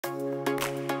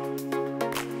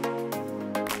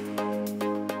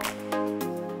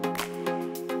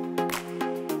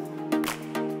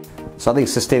So I think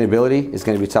sustainability is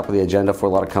going to be top of the agenda for a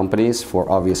lot of companies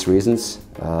for obvious reasons.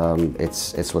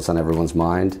 It's what's on everyone's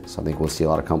mind. So I think we'll see a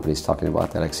lot of companies talking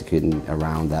about that, executing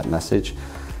around that message.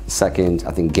 Second,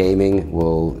 I think gaming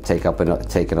will take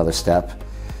another step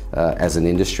as an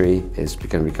industry. It's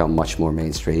going to become much more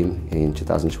mainstream in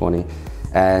 2020.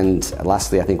 And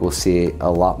lastly, I think we'll see a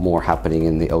lot more happening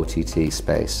in the OTT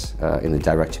space, in the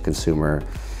direct-to-consumer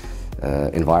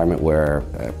environment where,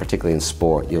 particularly in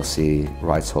sport, you'll see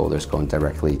rights holders going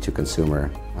directly to consumer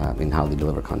in how they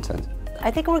deliver content. I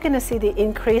think we're going to see the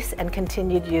increase and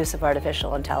continued use of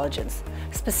artificial intelligence.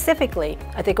 Specifically,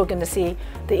 I think we're going to see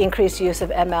the increased use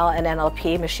of ML and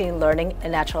NLP, machine learning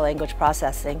and natural language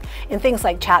processing, in things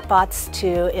like chatbots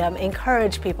to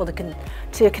encourage people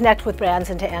to connect with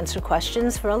brands and to answer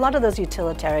questions for a lot of those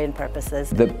utilitarian purposes.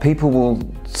 That people will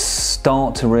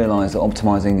start to realise that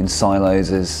optimising in silos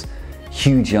is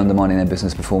hugely undermining their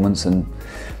business performance, and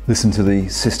listen to the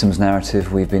systems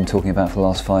narrative we've been talking about for the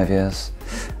last 5 years,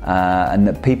 and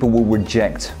that people will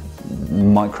reject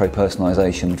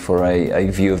micro-personalisation for a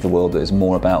view of the world that is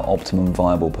more about optimum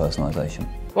viable personalisation.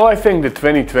 Well, I think that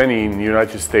 2020 in the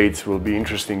United States will be an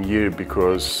interesting year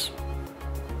because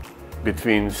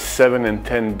between $7 and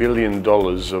 $10 billion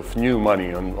of new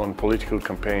money on political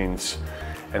campaigns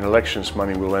and elections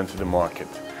money will enter the market.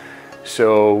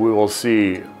 So we will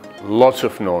see lots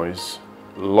of noise,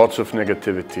 lots of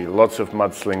negativity, lots of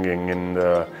mudslinging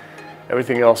and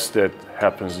everything else that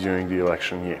happens during the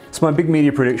election year. So my big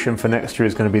media prediction for next year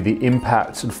is going to be the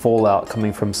impact and fallout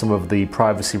coming from some of the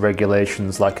privacy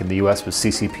regulations, like in the US with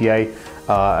CCPA,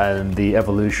 and the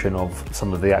evolution of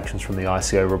some of the actions from the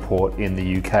ICO report in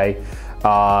the UK.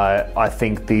 I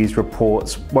think these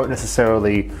reports won't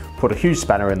necessarily put a huge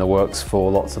spanner in the works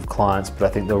for lots of clients, but I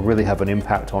think they'll really have an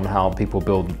impact on how people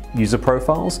build user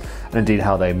profiles and indeed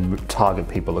how they target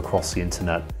people across the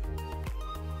internet.